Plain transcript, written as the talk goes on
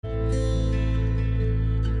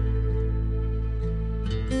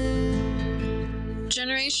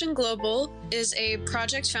Generation Global is a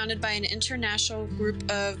project founded by an international group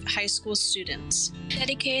of high school students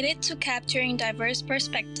dedicated to capturing diverse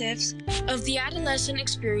perspectives of the adolescent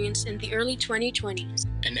experience in the early 2020s.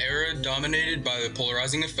 An era dominated by the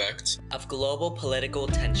polarizing effect of global political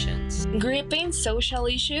tensions, gripping social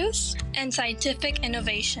issues, and scientific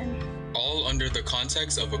innovation, all under the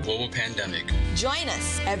context of a global pandemic. Join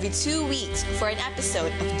us every 2 weeks for an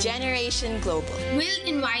episode of Generation Global. We'll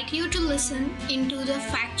invite you to listen into the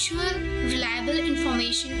factual, reliable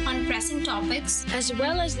information on pressing topics, as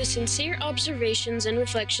well as the sincere observations and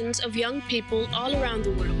reflections of young people all around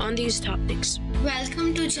the world on these topics.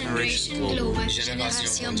 Welcome to Generation Global.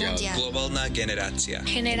 Generación Mundial. Global na generacja.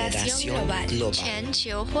 Generación Global. 全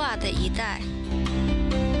球化的一代。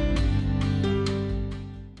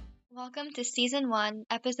Welcome to Season 1,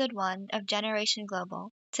 Episode 1 of Generation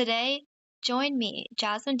Global. Today, join me,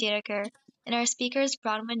 Jasmine Diedeker, and our speakers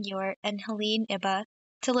Bronwyn Ewart and Helene Iba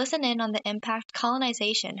to listen in on the impact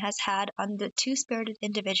colonization has had on the two-spirited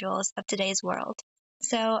individuals of today's world.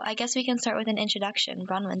 So I guess we can start with an introduction.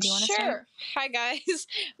 Bronwyn, do you want to start? Sure. Hi, guys.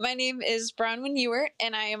 My name is Bronwyn Ewart,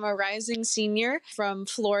 and I am a rising senior from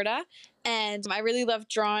Florida. And I really love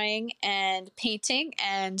drawing and painting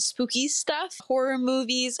and spooky stuff, horror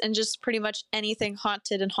movies, and just pretty much anything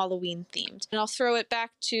haunted and Halloween themed. And I'll throw it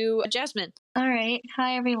back to Jasmine. All right.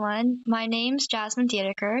 Hi, everyone. My name's Jasmine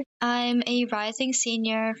Diedeker. I'm a rising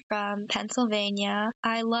senior from Pennsylvania.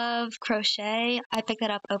 I love crochet. I picked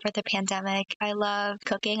that up over the pandemic. I love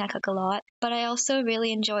cooking. I cook a lot. But I also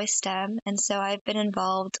really enjoy STEM. And so I've been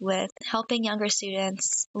involved with helping younger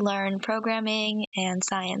students learn programming and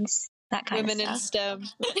science. That kind women of stuff. in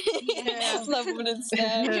STEM. Yeah. Love women in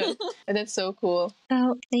STEM. That's so cool.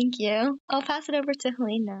 Oh, thank you. I'll pass it over to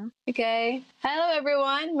Helene now. Okay. Hello,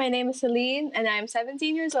 everyone. My name is Helene, and I'm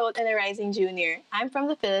 17 years old and a rising junior. I'm from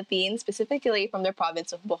the Philippines, specifically from the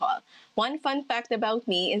province of Bohol. One fun fact about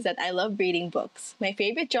me is that I love reading books. My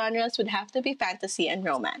favorite genres would have to be fantasy and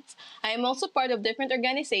romance. I am also part of different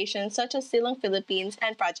organizations such as Silang Philippines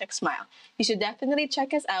and Project Smile. You should definitely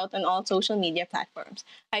check us out on all social media platforms.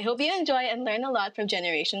 I hope you enjoy and learn a lot from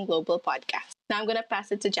Generation Global Podcast. Now I'm going to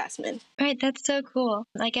pass it to Jasmine. All right, that's so cool.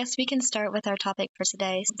 I guess we can start with our topic for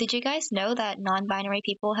today. Did you guys know that non-binary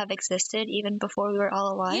people have existed even before we were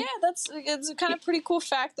all alive? Yeah, it's a kind of pretty cool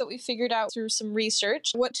fact that we figured out through some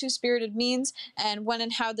research what two-spirited means and when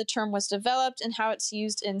and how the term was developed and how it's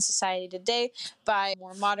used in society today by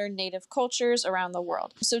more modern native cultures around the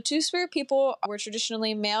world. So two-spirit people were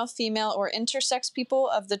traditionally male, female, or intersex people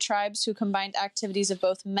of the tribes who combined activities of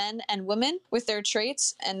both men and women with their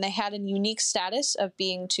traits, and they had a unique status of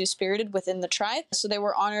being two-spirited within the tribe. So they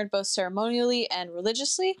were honored both ceremonially and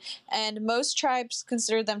religiously, and most tribes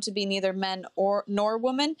considered them to be neither men nor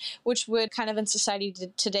women, which would kind of in society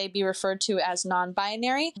today be referred to as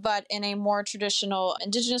non-binary, but in a more traditional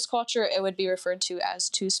indigenous culture, it would be referred to as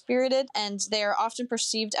two-spirited, and they are often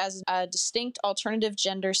perceived as a distinct alternative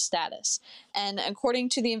gender status. And according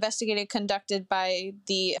to the investigation conducted by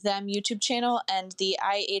the Them YouTube channel and the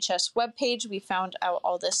IHS webpage, we found out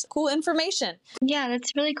all this cool information. Yeah,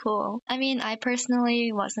 that's really cool. I mean, I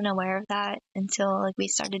personally wasn't aware of that until we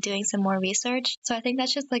started doing some more research. So I think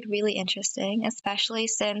that's just really interesting, especially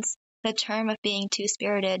since the term of being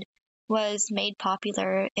two-spirited was made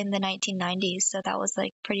popular in the 1990s, so that was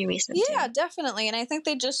pretty recent. Yeah, too. Definitely. And I think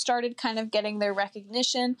they just started kind of getting their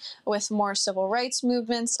recognition with more civil rights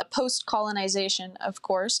movements, post-colonization, of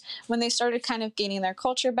course, when they started kind of gaining their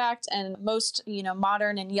culture back, and most,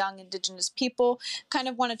 modern and young indigenous people kind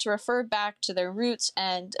of wanted to refer back to their roots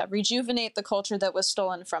and rejuvenate the culture that was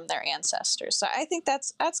stolen from their ancestors. So I think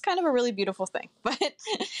that's kind of a really beautiful thing. But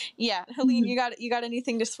yeah, Helene, you got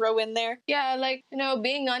anything to throw in there? Yeah,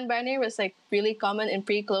 being non-binary was really common in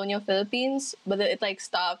pre-colonial Philippines, but it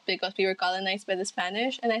stopped because we were colonized by the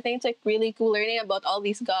Spanish. And I think it's really cool learning about all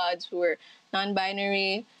these gods who were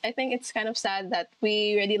non-binary. I think it's kind of sad that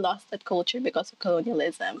we already lost that culture because of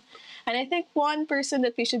colonialism. And I think one person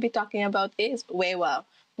that we should be talking about is Wewa.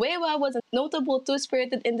 Wewa was a notable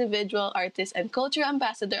two-spirited individual, artist, and culture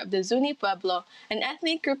ambassador of the Zuni Pueblo, an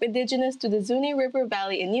ethnic group indigenous to the Zuni River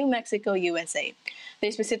Valley in New Mexico, USA.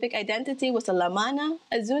 Their specific identity was a lamana,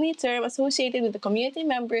 a Zuni term associated with the community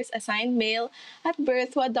members assigned male at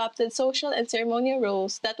birth who adopted social and ceremonial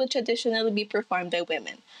roles that would traditionally be performed by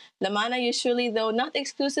women. Lamana usually, though not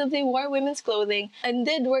exclusively, wore women's clothing and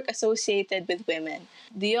did work associated with women.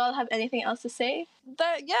 Do you all have anything else to say?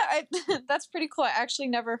 That's pretty cool. I actually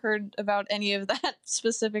never heard about any of that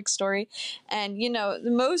specific story. And,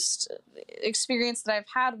 the most experience that I've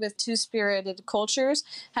had with two-spirited cultures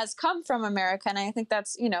has come from America. And I think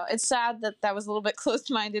that's, it's sad that that was a little bit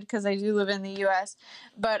closed-minded because I do live in the U.S.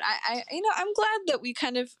 But I'm glad that we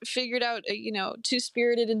kind of figured out,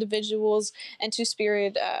 two-spirited individuals and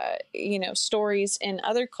two-spirited, stories in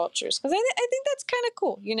other cultures. Because I think that's kind of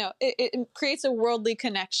cool. It creates a worldly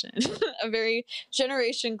connection, a very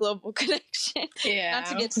generation global connection. Yeah. Not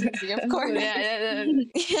to get cheesy, of course. Yeah.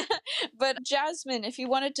 But Jasmine, if you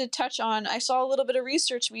wanted to touch on, I saw a little bit of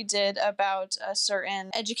research we did about a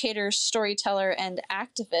certain educator, storyteller, and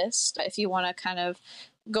activist. If you want to kind of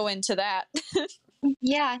go into that.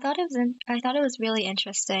 Yeah, I thought it was really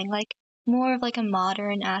interesting, like more of like a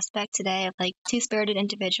modern aspect today of like two-spirited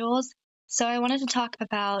individuals. So I wanted to talk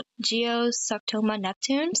about Geo Soktoma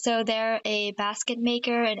Neptune. So they're a basket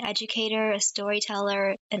maker, an educator, a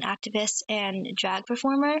storyteller, an activist, and drag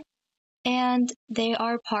performer. And they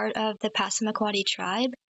are part of the Passamaquoddy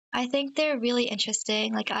tribe. I think they're really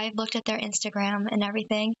interesting. Like, I've looked at their Instagram and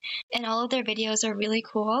everything, and all of their videos are really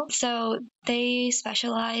cool. So they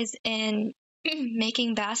specialize in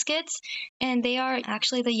making baskets, and they are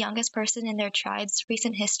actually the youngest person in their tribe's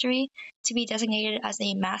recent history to be designated as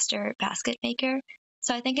a master basket maker.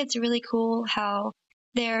 So I think it's really cool how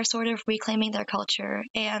they're sort of reclaiming their culture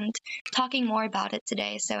and talking more about it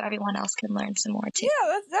today so everyone else can learn some more too.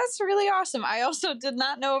 Yeah, that's really awesome. I also did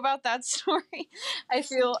not know about that story. I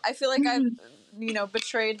feel like I've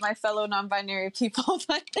betrayed my fellow non-binary people,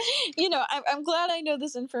 but I'm glad I know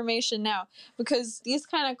this information now, because these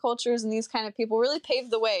kind of cultures and these kind of people really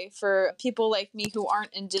paved the way for people like me who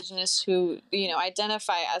aren't Indigenous, who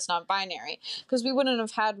identify as non-binary, because we wouldn't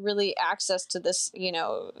have had really access to this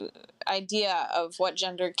idea of what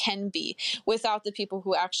gender can be without the people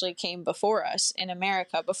who actually came before us in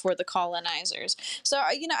America, before the colonizers. So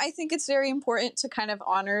I think it's very important to kind of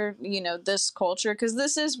honor this culture, because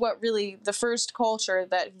this is what really the first culture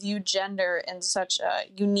that viewed gender in such a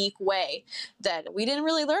unique way that we didn't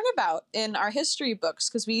really learn about in our history books,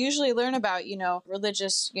 because we usually learn about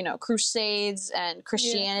religious crusades and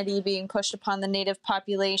Christianity being pushed upon the native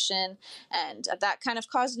population, and that kind of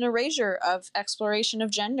caused an erasure of exploration of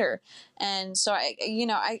gender. And so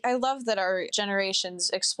I love that our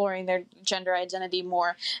generation's exploring their gender identity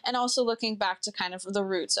more, and also looking back to kind of the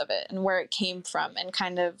roots of it and where it came from, and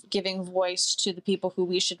kind of giving voice to the people who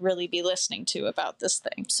we should really be listening to about this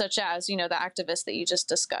thing, such as, the activists that you just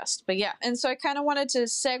discussed. But yeah, and so I kind of wanted to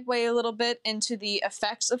segue a little bit into the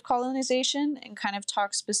effects of colonization and kind of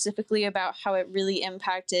talk specifically about how it really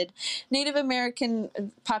impacted Native American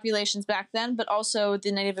populations back then, but also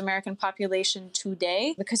the Native American population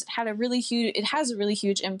today, because it has a really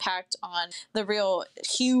huge impact on the real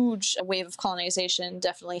huge wave of colonization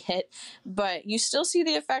definitely hit, but you still see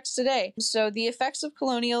the effects today. So the effects of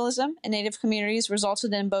colonialism in Native communities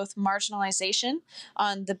resulted in both marginalization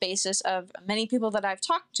on the basis of many people that I've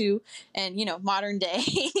talked to and, modern day,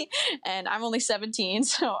 and I'm only 17,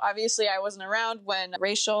 so obviously I wasn't around when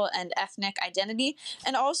racial and ethnic identity,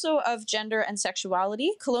 and also of gender and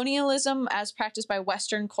sexuality. Colonialism, as practiced by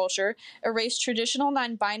Western culture, erased traditional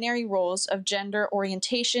non-binary roles of gender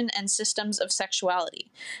orientation and systems of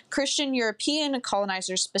sexuality. Christian European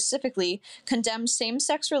colonizers specifically condemned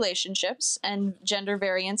same-sex relationships and gender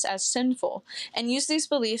variance as sinful, and used these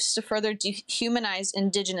beliefs to further dehumanize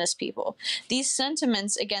Indigenous people. These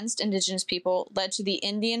sentiments against Indigenous people led to the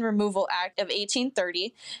Indian Removal Act of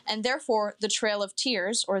 1830, and therefore the Trail of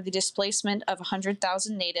Tears, or the displacement of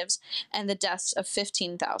 100,000 natives and the deaths of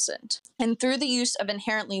 15,000. And through the use of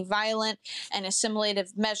inherently violent and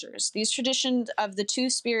assimilative measures, these traditions of the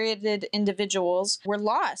two-spirited individuals were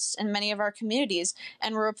lost in many of our communities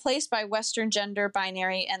and were replaced by Western gender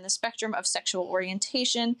binary and the spectrum of sexual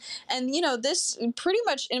orientation. And, this pretty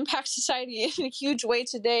much impacts society in a huge way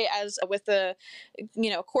today, as with the,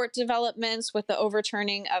 court developments, with the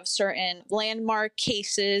overturning of certain landmark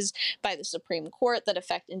cases by the Supreme Court that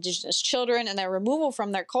affect Indigenous children and their removal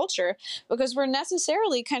from their culture, because we're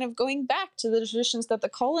necessarily kind of going back to the traditions that the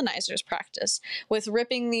colonizers practice, with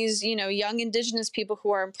ripping these, young Indigenous people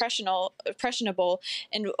who are impressionable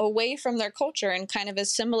and away from their culture and kind of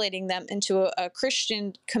assimilating them into a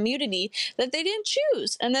Christian community that they didn't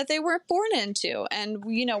choose and that they weren't born into, and,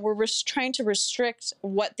 were trying to restrict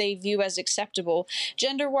what they view as acceptable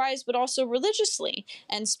gender-wise, but also religiously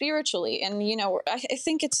and spiritually. And, you know, I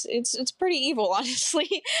think it's pretty evil,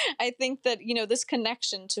 honestly. I think that, you know, this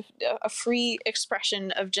connection to a free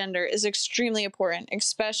expression of gender is extremely important,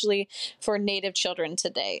 especially for Native children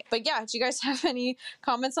today. But yeah, do you guys have any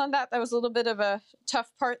comments on that? That was a little bit of a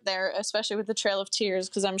tough part there, especially with the Trail of Tears,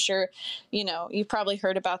 because I'm sure, you know, you probably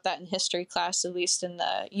heard about that in history class, at least in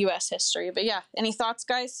the U.S. history. But yeah, any thoughts,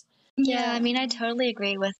 guys? Yeah, I mean, I totally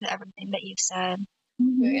agree with everything that you've said.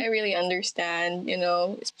 I really understand, you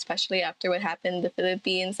know, especially after what happened in the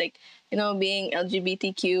Philippines. Like, you know, being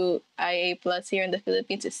LGBTQIA plus here in the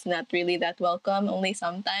Philippines is not really that welcome, only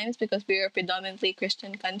sometimes, because we're a predominantly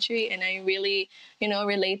Christian country. And I really, you know,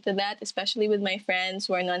 relate to that, especially with my friends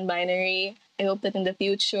who are non-binary. I hope that in the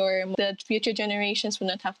future generations will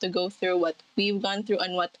not have to go through what we've gone through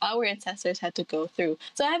and what our ancestors had to go through.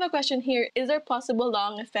 So I have a question here. Is there possible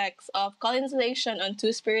long effects of colonization on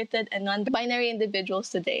two-spirited and non-binary individuals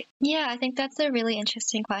today? Yeah, I think that's a really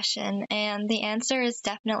interesting question. And the answer is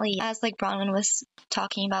definitely, as like Bronwyn was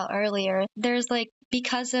talking about earlier, there's like,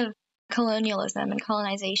 because of colonialism and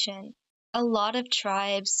colonization, a lot of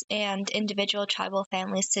tribes and individual tribal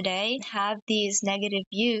families today have these negative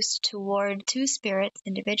views toward two-spirit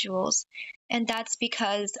individuals. And that's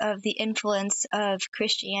because of the influence of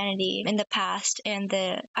Christianity in the past and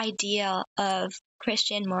the idea of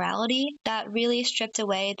Christian morality that really stripped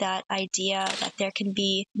away that idea that there can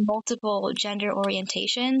be multiple gender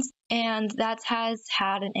orientations. And that has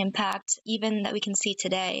had an impact even that we can see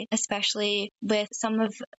today, especially with some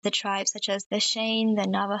of the tribes such as the Cheyenne, the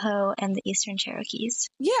Navajo, and the Eastern Cherokees.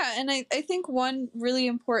 Yeah, and I think one really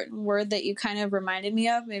important word that you kind of reminded me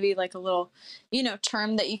of, maybe like a little, you know,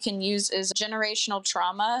 term that you can use is generational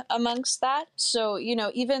trauma amongst that. So, you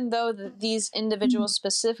know, even though these individuals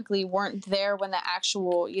specifically weren't there when the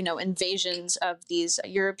actual, you know, invasions of these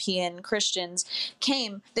European Christians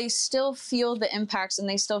came, they still feel the impacts and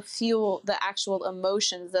they still feel the actual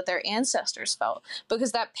emotions that their ancestors felt,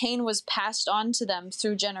 because that pain was passed on to them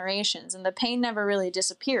through generations and the pain never really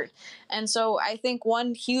disappeared. And so I think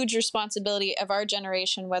one huge responsibility of our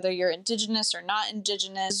generation, whether you're Indigenous or not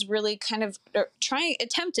Indigenous, is really kind of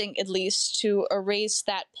attempting at least to erase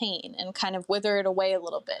that pain and kind of wither it away a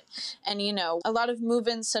little bit. And, you know, a lot of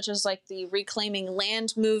movements such as like the Reclaiming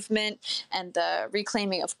Land movement and the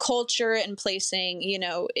reclaiming of culture and placing, you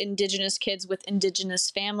know, Indigenous kids with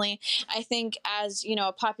Indigenous family. I think as, you know,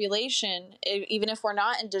 a population, even if we're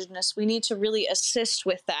not Indigenous, we need to really assist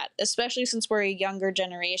with that, especially since we're a younger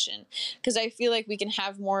generation, because I feel like we can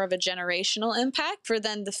have more of a generational impact for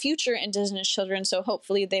then the future Indigenous children. So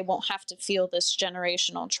hopefully they won't have to feel this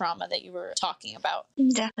generational trauma that you were talking about.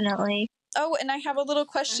 Definitely. Oh, and I have a little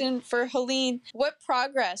question for Helene. What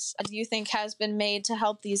progress do you think has been made to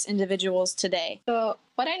help these individuals today? So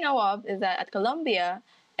what I know of is that at Columbia,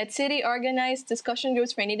 EdCity organized discussion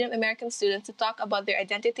groups for Native American students to talk about their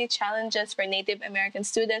identity challenges for Native American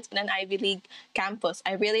students in an Ivy League campus.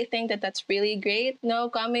 I really think that that's really great. You know,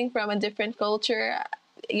 coming from a different culture,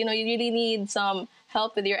 you know, you really need some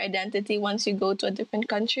help with your identity once you go to a different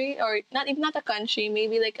country, or not a country,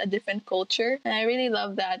 maybe like a different culture. And I really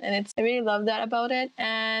love that. And I really love that about it.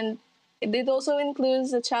 And it also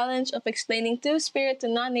includes the challenge of explaining two-spirit to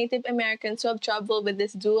non-Native Americans who have trouble with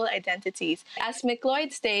these dual identities. As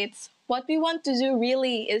McLeod states, what we want to do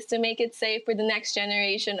really is to make it safe for the next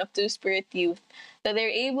generation of two-spirit youth, that they're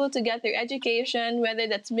able to get their education, whether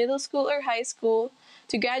that's middle school or high school,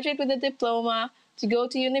 to graduate with a diploma, to go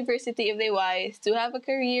to university if they wise, to have a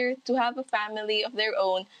career, to have a family of their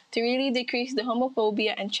own, to really decrease the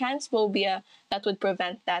homophobia and transphobia that would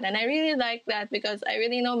prevent that. And I really like that because I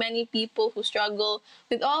really know many people who struggle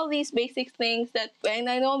with all these basic things and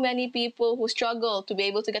I know many people who struggle to be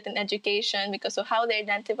able to get an education because of how they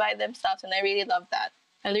identify themselves, and I really love that.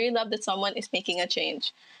 I really love that someone is making a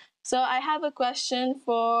change. So I have a question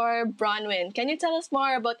for Bronwyn. Can you tell us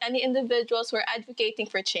more about any individuals who are advocating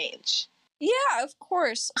for change? Yeah, of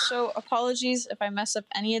course. So apologies if I mess up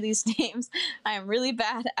any of these names. I am really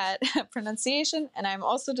bad at pronunciation and I'm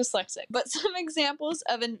also dyslexic. But some examples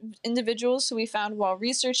of individuals who we found while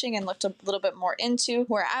researching and looked a little bit more into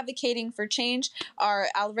who are advocating for change are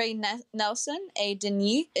Alray Nelson, a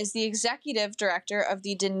Diné, is the executive director of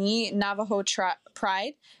the Diné Navajo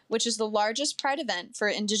Pride, which is the largest pride event for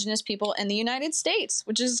Indigenous people in the United States,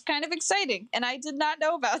 which is kind of exciting. And I did not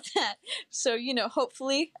know about that. So, you know,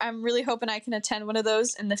 hopefully, I'm really hoping I can attend one of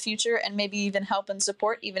those in the future and maybe even help and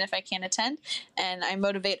support, even if I can't attend. And I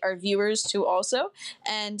motivate our viewers to also.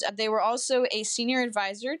 And they were also a senior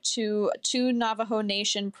advisor to 2 Navajo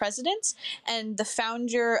Nation presidents and the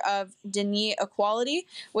founder of Diné Equality,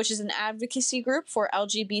 which is an advocacy group for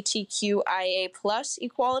LGBTQIA+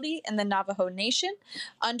 equality in the Navajo Nation.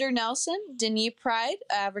 Under Nelson, Diné Pride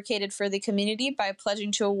advocated for the community by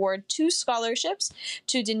pledging to award 2 scholarships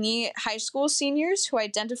to Diné High School seniors who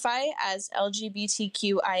identify as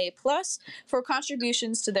LGBTQIA+ for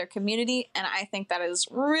contributions to their community. And I think that is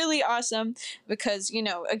really awesome because, you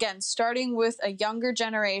know, again, starting with a younger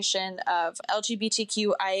generation of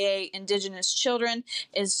LGBTQIA Indigenous children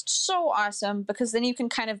is so awesome, because then you can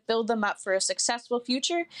kind of build them up for a successful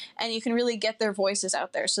future, and you can really get their voices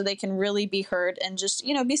out there so they can really be heard and just,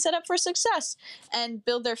 you know, be set up for success and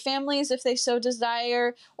build their families if they so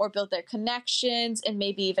desire, or build their connections and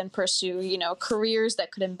maybe even pursue, you know, careers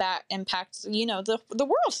that could impact, you know, the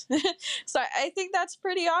world. So I think that's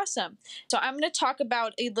pretty awesome. So I'm going to talk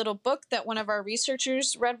about a little book that one of our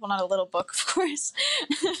researchers read. Well, not a little book, of course,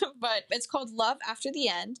 but it's called Love After the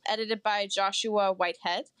End, edited by Joshua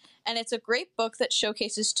Whitehead. And it's a great book that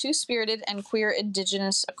showcases two-spirited and queer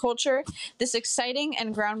Indigenous culture. This exciting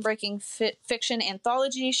and groundbreaking fiction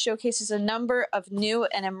anthology showcases a number of new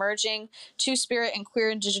and emerging two-spirit and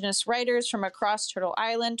queer Indigenous writers from across Turtle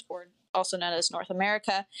Island, or also known as North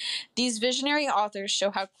America. These visionary authors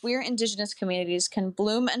show how queer Indigenous communities can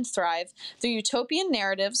bloom and thrive through utopian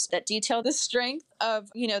narratives that detail the strength of,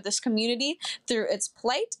 you know, this community through its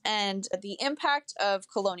plight and the impact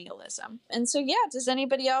of colonialism. And so, yeah, does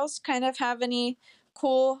anybody else kind of have any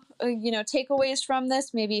cool, you know, takeaways from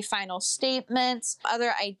this? Maybe final statements,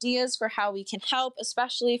 other ideas for how we can help,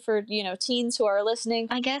 especially for, you know, teens who are listening?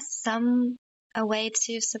 I guess a way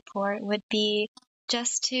to support would be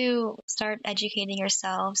just to start educating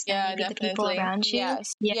yourselves and maybe the people around you.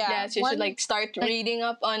 Yes, yes, you should like start reading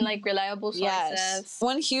up on like reliable sources. Yes.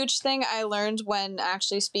 One huge thing I learned when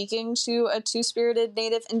actually speaking to a two-spirited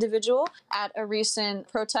Native individual at a recent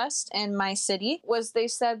protest in my city was they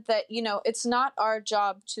said that, you know, it's not our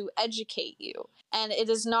job to educate you. And it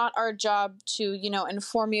is not our job to, you know,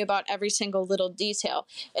 inform you about every single little detail.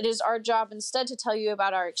 It is our job instead to tell you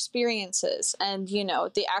about our experiences and, you know,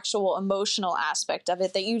 the actual emotional aspect of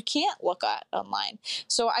it that you can't look at online.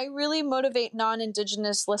 So I really motivate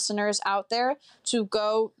non-Indigenous listeners out there to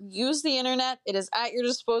go use the internet. It is at your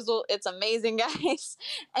disposal. It's amazing, guys.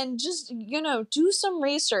 And just, you know, do some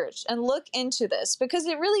research and look into this, because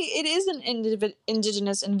it is an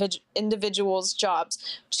Indigenous individual's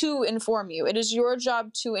jobs to inform you. It is your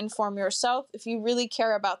job to inform yourself if you really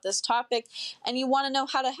care about this topic and you want to know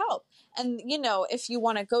how to help. And, you know, if you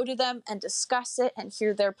want to go to them and discuss it and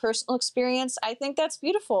hear their personal experience, I think that's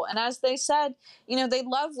beautiful. And as they said, you know, they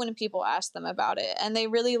love when people ask them about it. And they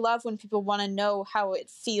really love when people want to know how it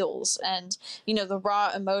feels and, you know, the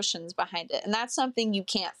raw emotions behind it. And that's something you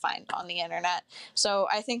can't find on the internet. So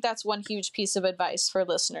I think that's one huge piece of advice for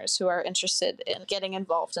listeners who are interested in getting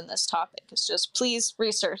involved in this topic. Is just please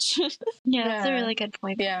research. Yeah, that's a really good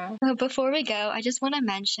point. Yeah. So before we go, I just want to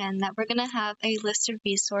mention that we're going to have a list of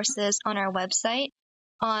resources on our website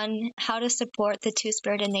on how to support the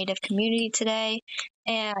Two-Spirited Native community today,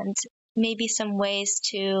 and maybe some ways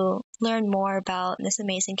to learn more about this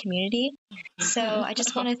amazing community. So I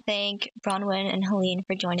just want to thank Bronwyn and Helene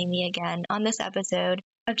for joining me again on this episode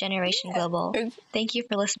of Generation Global. Thank you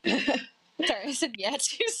for listening. Sorry, I said yeah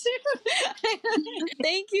too soon.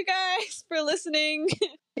 Thank you guys for listening.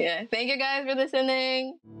 Yeah, thank you guys for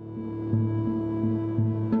listening.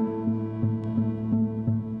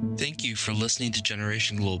 Thank you for listening to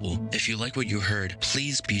Generation Global. If you like what you heard,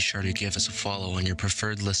 please be sure to give us a follow on your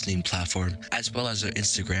preferred listening platform, as well as our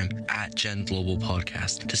Instagram @Gen Global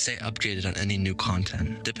Podcast, to stay updated on any new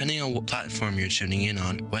content. Depending on what platform you're tuning in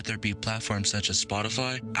on, whether it be platforms such as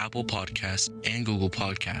Spotify, Apple Podcasts, and Google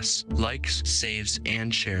Podcasts, likes, saves,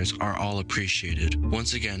 and shares are all appreciated.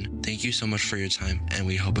 Once again, thank you so much for your time, and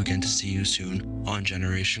we hope again to see you soon on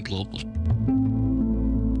Generation Global.